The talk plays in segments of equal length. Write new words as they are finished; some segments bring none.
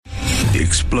The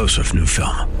explosive new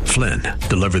film, Flynn,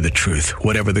 deliver the truth,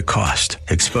 whatever the cost.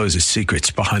 Exposes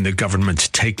secrets behind the government's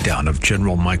takedown of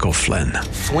General Michael Flynn.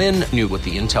 Flynn knew what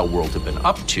the intel world had been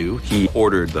up to. He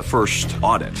ordered the first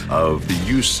audit of the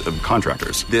use of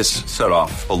contractors. This set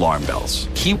off alarm bells.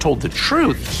 He told the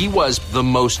truth. He was the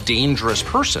most dangerous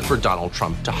person for Donald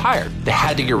Trump to hire. They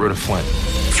had to get rid of Flynn.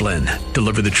 Flynn,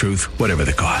 deliver the truth, whatever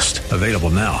the cost. Available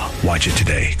now. Watch it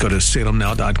today. Go to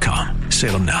salemnow.com.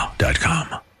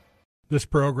 salemnow.com. This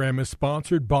program is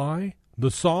sponsored by the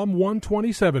Psalm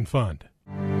 127 Fund.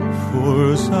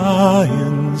 For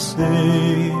Zion's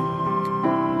sake,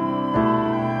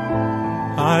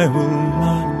 I will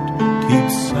not keep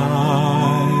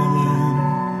silent.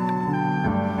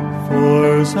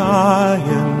 For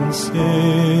Zion's sake,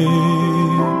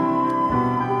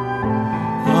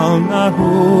 I'll not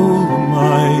hold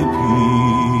my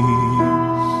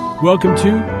peace. Welcome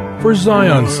to For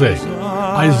Zion's Sake.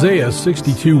 Isaiah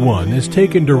 62:1 is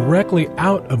taken directly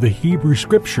out of the Hebrew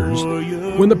Scriptures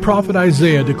when the prophet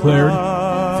Isaiah declared,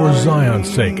 "For Zion's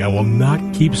sake I will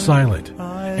not keep silent,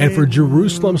 and for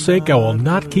Jerusalem's sake I will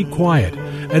not keep quiet,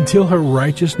 until her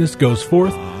righteousness goes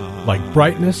forth like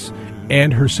brightness,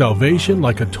 and her salvation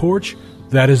like a torch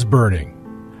that is burning."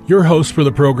 Your hosts for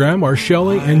the program are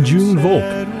Shelley and June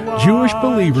Volk, Jewish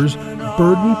believers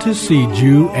burdened to see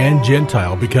Jew and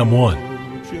Gentile become one.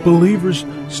 Believers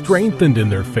strengthened in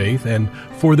their faith and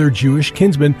for their Jewish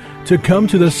kinsmen to come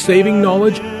to the saving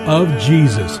knowledge of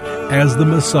Jesus as the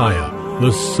Messiah,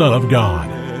 the Son of God.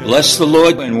 Bless the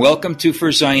Lord and welcome to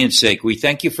For Zion's Sake. We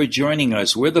thank you for joining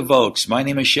us. We're the Volks. My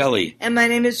name is Shelley. And my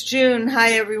name is June.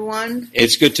 Hi, everyone.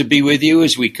 It's good to be with you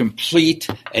as we complete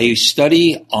a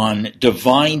study on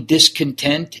divine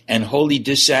discontent and holy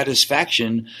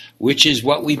dissatisfaction, which is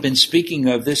what we've been speaking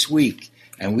of this week.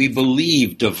 And we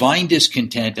believe divine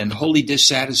discontent and holy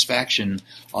dissatisfaction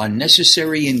are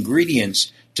necessary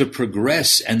ingredients to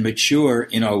progress and mature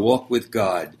in our walk with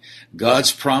God.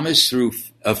 God's promise through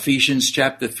Ephesians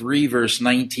chapter 3, verse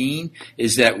 19,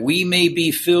 is that we may be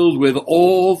filled with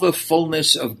all the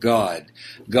fullness of God.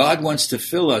 God wants to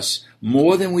fill us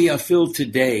more than we are filled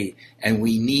today, and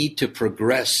we need to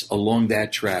progress along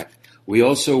that track. We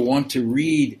also want to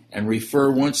read and refer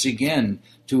once again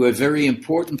to a very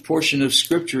important portion of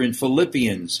Scripture in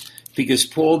Philippians, because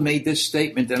Paul made this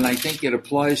statement, and I think it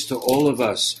applies to all of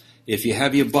us. If you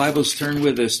have your Bibles, turn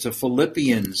with us to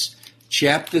Philippians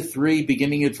chapter 3,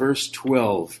 beginning at verse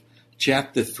 12.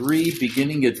 Chapter 3,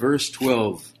 beginning at verse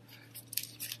 12,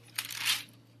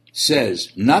 says,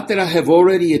 "Not that I have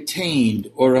already attained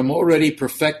or am already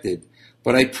perfected,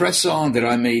 but I press on that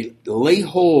I may lay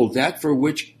hold that for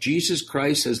which Jesus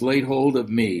Christ has laid hold of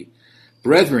me.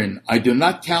 Brethren, I do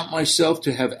not count myself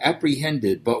to have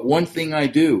apprehended, but one thing I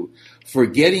do,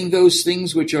 forgetting those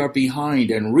things which are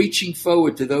behind and reaching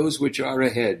forward to those which are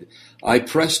ahead, I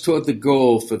press toward the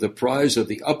goal for the prize of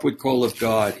the upward call of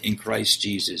God in Christ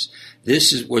Jesus."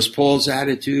 This was Paul's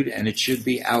attitude, and it should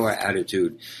be our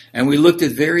attitude. And we looked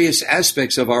at various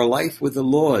aspects of our life with the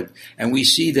Lord, and we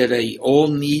see that they all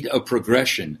need a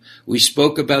progression. We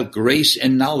spoke about grace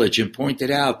and knowledge and pointed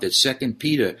out that 2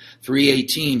 Peter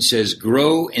 3:18 says,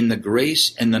 "Grow in the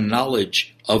grace and the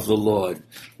knowledge of the Lord."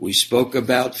 We spoke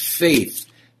about faith.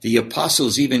 The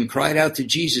apostles even cried out to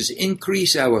Jesus,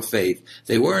 "Increase our faith."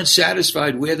 They weren't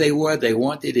satisfied where they were. They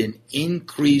wanted an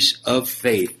increase of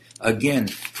faith. Again,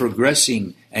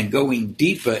 progressing and going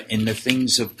deeper in the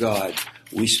things of God.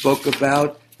 We spoke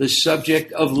about the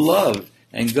subject of love,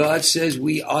 and God says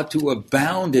we are to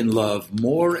abound in love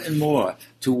more and more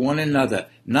to one another,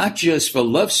 not just for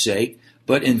love's sake,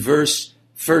 but in First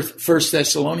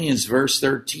Thessalonians verse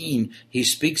 13, he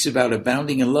speaks about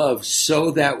abounding in love so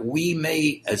that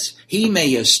he may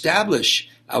establish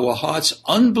our hearts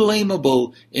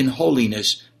unblameable in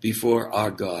holiness before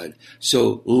our God.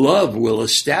 So love will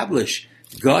establish,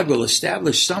 God will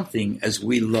establish something as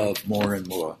we love more and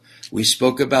more. We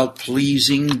spoke about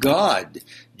pleasing God.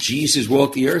 Jesus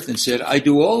walked the earth and said, "I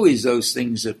do always those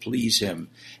things that please him."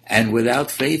 And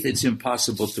without faith, it's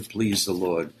impossible to please the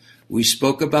Lord. We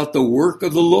spoke about the work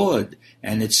of the Lord,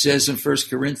 and it says in 1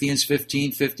 Corinthians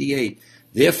 15:58,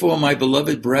 "Therefore, my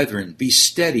beloved brethren, be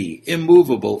steady,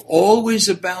 immovable, always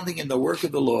abounding in the work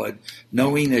of the Lord,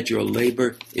 knowing that your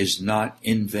labor is not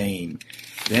in vain."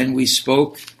 Then we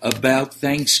spoke about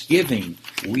thanksgiving.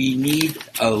 We need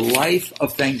a life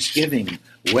of thanksgiving,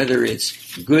 whether it's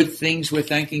good things we're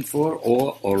thanking for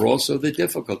or also the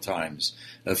difficult times.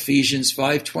 Ephesians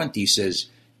 5:20 says,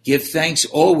 "Give thanks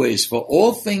always for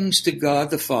all things to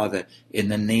God the Father in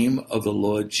the name of the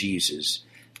Lord Jesus."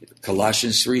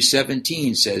 Colossians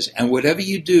 3:17 says, "And whatever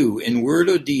you do in word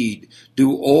or deed,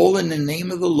 do all in the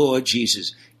name of the Lord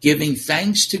Jesus, giving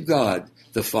thanks to God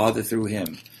the Father through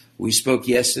him." We spoke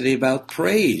yesterday about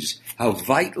praise, how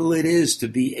vital it is to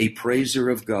be a praiser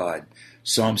of God.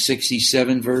 Psalm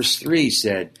 67 verse 3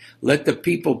 said, "Let the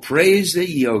people praise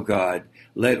thee, O God.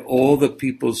 Let all the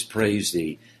peoples praise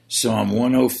thee." Psalm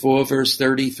 104 verse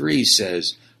 33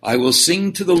 says, "I will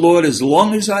sing to the Lord as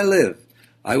long as I live.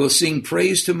 I will sing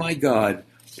praise to my God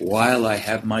while I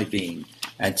have my being."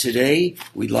 And today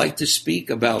we'd like to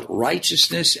speak about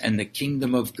righteousness and the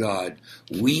kingdom of God.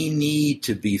 We need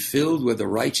to be filled with the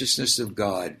righteousness of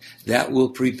God. That will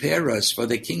prepare us for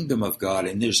the kingdom of God.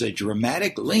 And there's a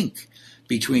dramatic link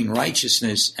between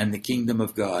righteousness and the kingdom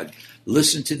of God.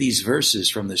 Listen to these verses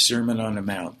from the Sermon on the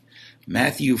Mount.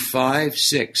 Matthew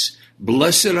 5:6.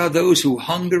 "Blessed are those who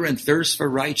hunger and thirst for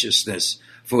righteousness,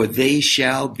 for they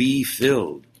shall be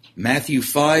filled." Matthew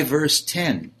 5 verse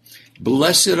 10.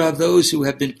 "Blessed are those who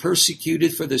have been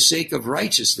persecuted for the sake of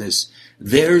righteousness.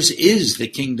 Theirs is the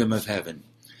kingdom of heaven."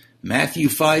 Matthew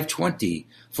 5:20.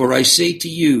 "For I say to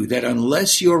you that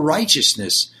unless your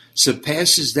righteousness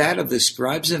surpasses that of the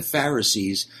scribes and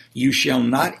Pharisees, you shall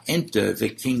not enter the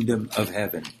kingdom of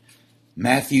heaven."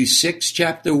 Matthew 6,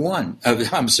 chapter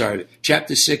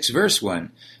 6, verse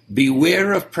 1.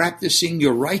 "Beware of practicing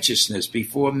your righteousness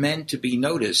before men to be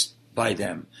noticed by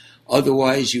them.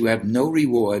 Otherwise you have no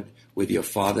reward with your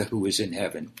Father who is in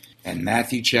heaven." And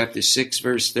Matthew chapter 6,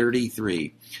 verse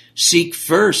 33. "Seek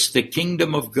first the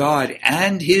kingdom of God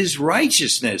and his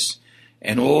righteousness,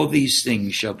 and all these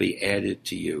things shall be added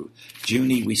to you."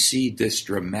 Junie, we see this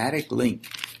dramatic link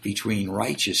between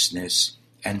righteousness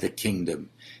and the kingdom.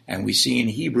 And we see in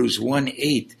Hebrews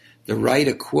 1:8, the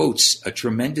writer quotes a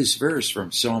tremendous verse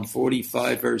from Psalm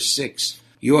 45, verse 6.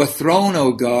 "Your throne,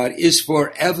 O God, is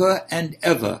forever and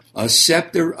ever. A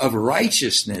scepter of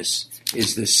righteousness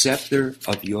is the scepter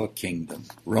of your kingdom."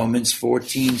 Romans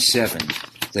 14:7.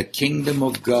 "The kingdom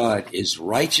of God is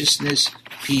righteousness,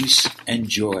 peace, and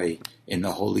joy in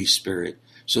the Holy Spirit."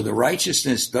 So the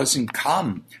righteousness doesn't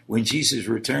come when Jesus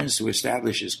returns to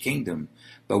establish his kingdom,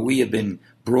 but we have been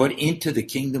brought into the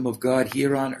kingdom of God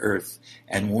here on earth.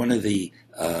 And one of the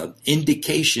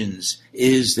indications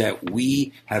is that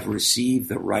we have received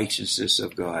the righteousness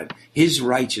of God. His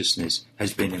righteousness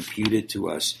has been imputed to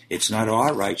us. It's not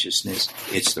our righteousness,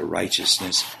 it's the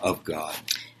righteousness of God.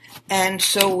 And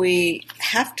so we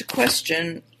have to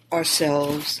question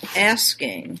ourselves,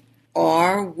 asking,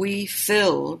 are we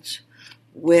filled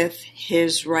with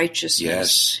his righteousness?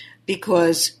 Yes.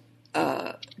 Because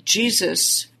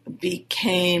Jesus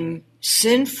became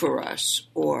sin for us,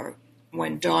 or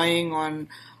when dying on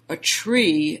a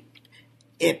tree,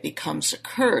 it becomes a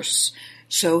curse.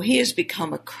 So he has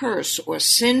become a curse or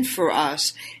sin for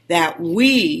us that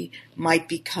we might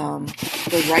become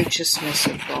the righteousness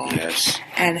of God. Yes.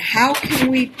 And how can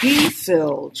we be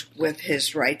filled with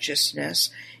his righteousness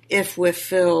if we're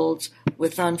filled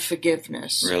with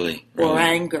unforgiveness, Really? or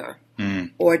anger,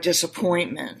 or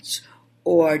disappointments,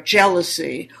 or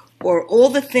jealousy, or all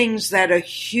the things that are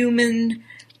human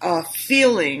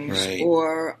feelings, Right,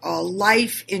 or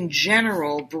life in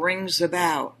general brings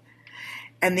about?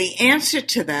 And the answer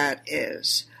to that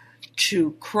is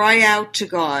to cry out to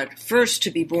God, first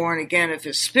to be born again of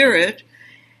his Spirit,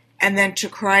 and then to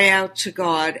cry out to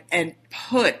God and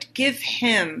give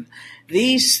him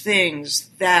these things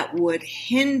that would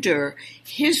hinder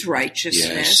his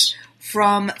righteousness, Yes,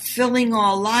 from filling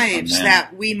our lives, Amen.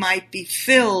 that we might be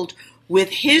filled with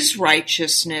his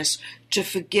righteousness to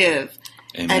forgive,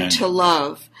 Amen. and to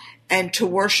love, and to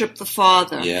worship the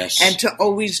Father, Yes. and to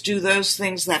always do those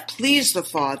things that please the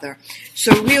Father.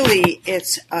 So really,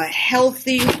 it's a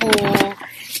healthy, whole,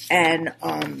 and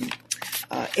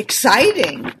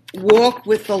exciting walk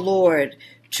with the Lord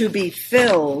to be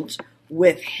filled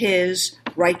with his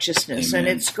righteousness. Amen.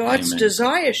 And it's God's Amen.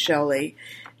 desire, Shelley,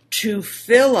 to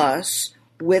fill us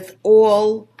with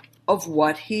all of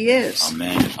what he is.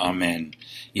 Amen. Amen.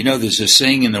 You know, there's a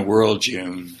saying in the world,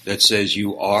 June, that says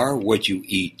you are what you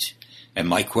eat. And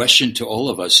my question to all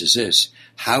of us is this: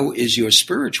 how is your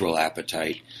spiritual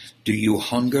appetite? Do you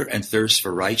hunger and thirst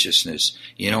for righteousness?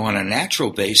 You know, on a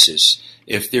natural basis,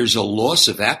 if there's a loss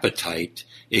of appetite,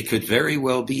 it could very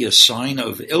well be a sign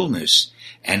of illness.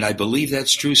 And I believe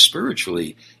that's true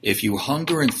spiritually. If you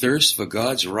hunger and thirst for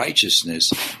God's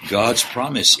righteousness, God's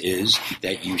promise is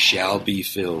that you shall be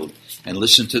filled. And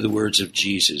listen to the words of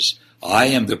Jesus. "I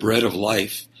am the bread of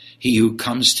life. He who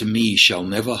comes to me shall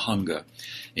never hunger.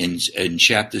 in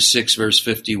chapter 6, verse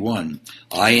 51.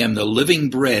 I am the living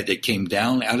bread that came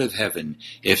down out of heaven.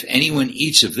 If anyone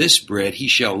eats of this bread, he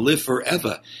shall live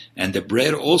forever. And the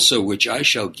bread also which I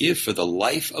shall give for the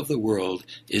life of the world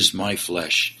is my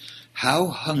flesh. How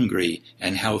hungry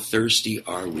and how thirsty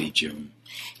are we, June?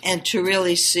 And to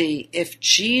really see if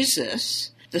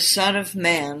Jesus, the Son of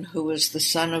Man, who is the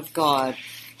Son of God,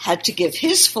 had to give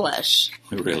his flesh,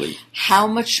 really, how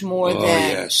much more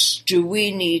then do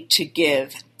we need to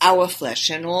give our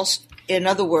flesh? And also, in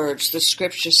other words, the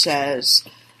scripture says,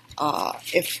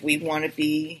 if we want to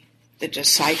be the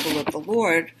disciple of the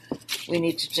Lord, we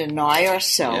need to deny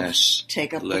ourselves,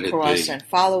 take up the cross, and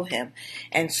follow him.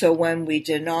 And so when we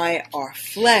deny our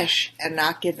flesh and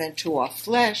not give in to our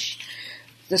flesh,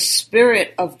 the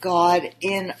Spirit of God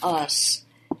in us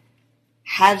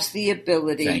has the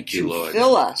ability to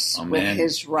fill us with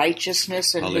his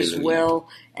righteousness and his will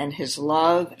and his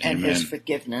love and his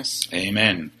forgiveness.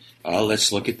 Amen.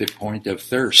 Let's look at the point of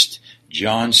thirst.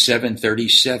 John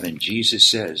 7:37, Jesus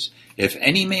says, if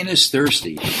any man is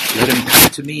thirsty, let him come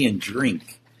to me and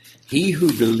drink. He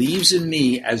who believes in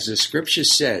me, as the scripture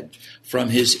said, from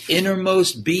his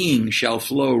innermost being shall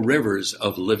flow rivers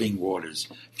of living waters.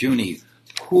 Junie,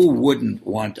 who wouldn't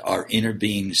want our inner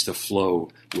beings to flow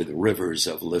with rivers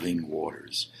of living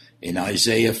waters? In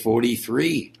Isaiah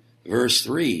 43, verse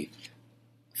 3,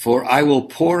 for I will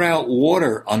pour out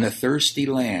water on the thirsty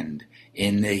land.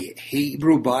 In the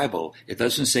Hebrew Bible, it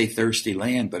doesn't say thirsty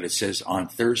land, but it says on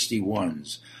thirsty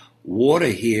ones. Water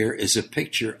here is a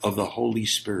picture of the Holy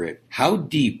Spirit. How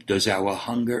deep does our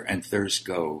hunger and thirst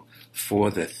go for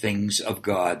the things of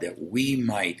God, that we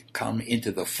might come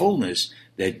into the fullness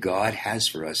that God has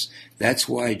for us? That's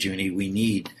why, Junie, we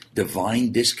need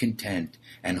divine discontent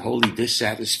and holy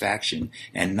dissatisfaction,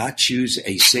 and not choose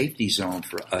a safety zone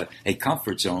for a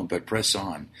comfort zone, but press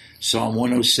on. Psalm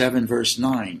 107, verse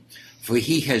 9. For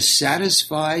he has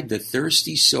satisfied the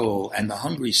thirsty soul, and the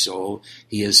hungry soul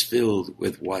he has filled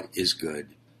with what is good.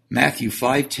 Matthew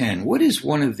 5:10. What is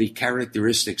one of the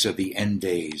characteristics of the end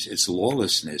days? It's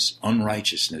lawlessness,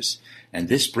 unrighteousness, and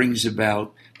this brings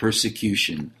about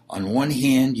persecution. On one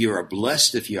hand, you are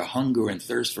blessed if you hunger and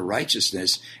thirst for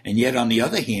righteousness, and yet on the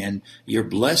other hand, you're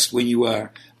blessed when you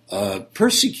are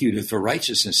persecuted for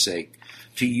righteousness' sake.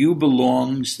 To you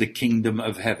belongs the kingdom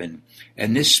of heaven.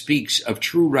 And this speaks of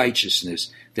true righteousness,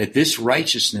 that this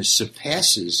righteousness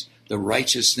surpasses the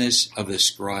righteousness of the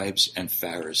scribes and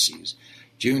Pharisees.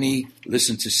 Junie,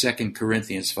 listen to 2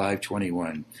 Corinthians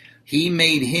 5:21. He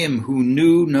made him who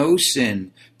knew no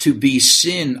sin to be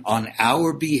sin on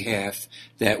our behalf,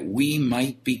 that we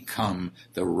might become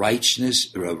the righteousness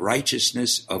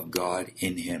of God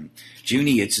in him.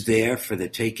 Junie, it's there for the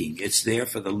taking. It's there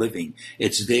for the living.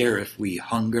 It's there if we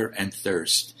hunger and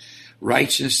thirst.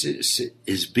 Righteousness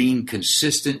is being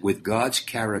consistent with God's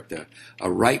character.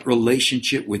 A right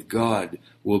relationship with God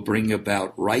will bring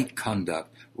about right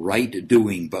conduct, right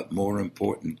doing, but more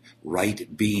important,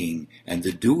 right being. And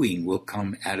the doing will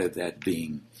come out of that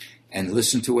being. And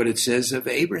listen to what it says of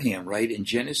Abraham, right in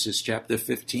Genesis chapter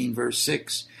 15, verse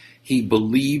 6. He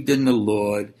believed in the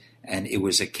Lord, and it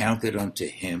was accounted unto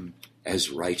him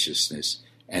as righteousness.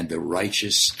 And the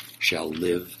righteous shall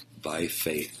live by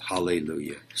faith.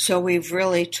 Hallelujah. So we've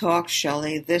really talked,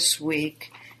 Shelley, this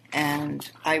week, and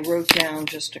I wrote down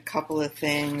just a couple of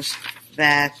things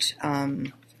that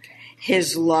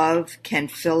his love can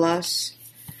fill us.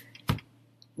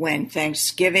 When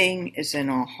thanksgiving is in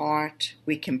our heart,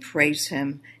 we can praise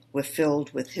him. We're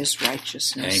filled with his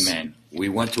righteousness. Amen. We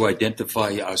want to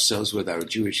identify ourselves with our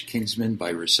Jewish kinsmen by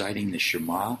reciting the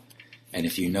Shema. And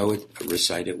if you know it,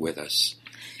 recite it with us.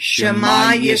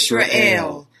 Shema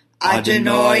Yisrael,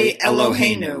 Adonai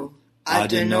Eloheinu,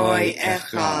 Adonai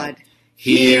Echad.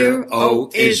 Hear, O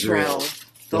Israel,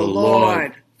 the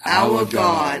Lord, our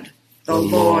God, the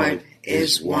Lord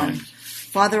is one.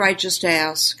 Father, I just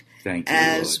ask, thank you,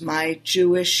 as Lord. My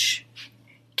Jewish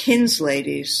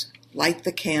kinsladies light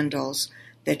the candles,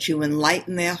 that you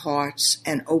enlighten their hearts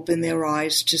and open their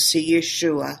eyes to see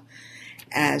Yeshua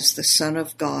as the Son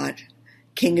of God,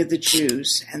 King of the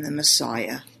Jews and the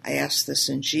Messiah. I ask this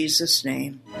in Jesus'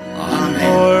 name.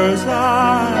 Amen.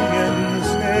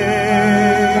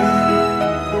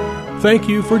 Thank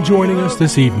you for joining us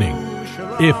this evening.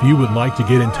 If you would like to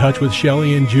get in touch with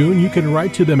Shelley and June, you can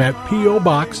write to them at P.O.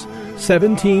 Box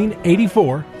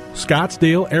 1784,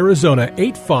 Scottsdale, Arizona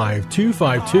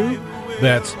 85252.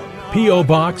 That's P.O.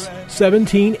 Box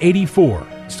 1784,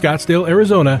 Scottsdale,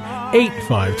 Arizona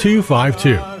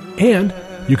 85252. And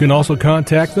you can also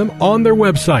contact them on their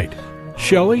website,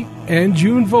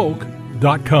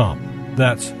 ShelleyandJuneVolk.com.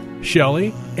 That's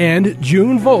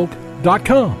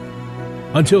ShelleyandJuneVolk.com.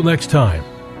 Until next time,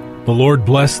 the Lord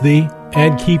bless thee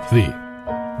and keep thee.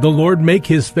 The Lord make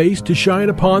his face to shine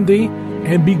upon thee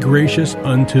and be gracious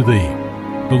unto thee.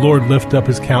 The Lord lift up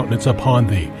his countenance upon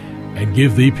thee and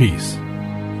give thee peace.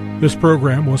 This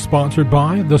program was sponsored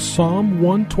by the Psalm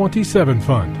 127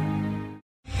 Fund.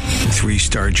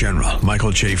 3-star General Michael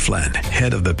J. Flynn,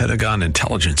 head of the Pentagon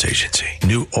Intelligence Agency,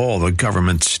 knew all the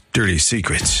government's dirty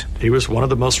secrets. He was one of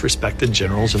the most respected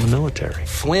generals in the military.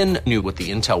 Flynn knew what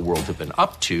the intel world had been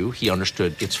up to. He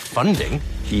understood its funding.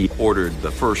 He ordered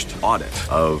the first audit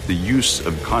of the use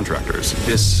of contractors.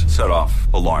 This set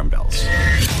off alarm bells.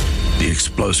 The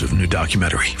explosive new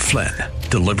documentary, Flynn,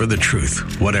 Deliver the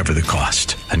Truth, Whatever the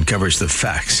Cost, uncovers the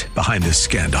facts behind this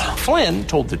scandal. Flynn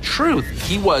told the truth.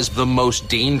 He was the most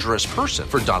dangerous person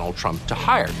for Donald Trump to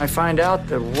hire. I find out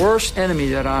the worst enemy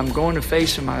that I'm going to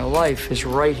face in my life is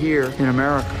right here in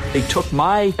America. They took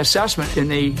my assessment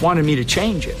and they wanted me to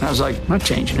change it. And I was like, I'm not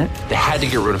changing it. They had to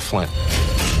get rid of Flynn.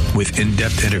 With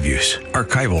in-depth interviews,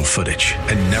 archival footage,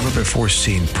 and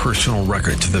never-before-seen personal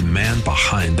records of the man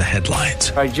behind the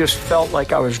headlines. I just felt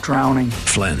like I was drowning.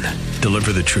 Flynn,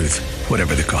 Deliver the Truth,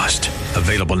 Whatever the Cost.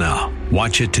 Available now.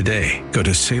 Watch it today. Go to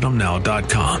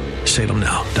salemnow.com.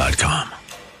 salemnow.com.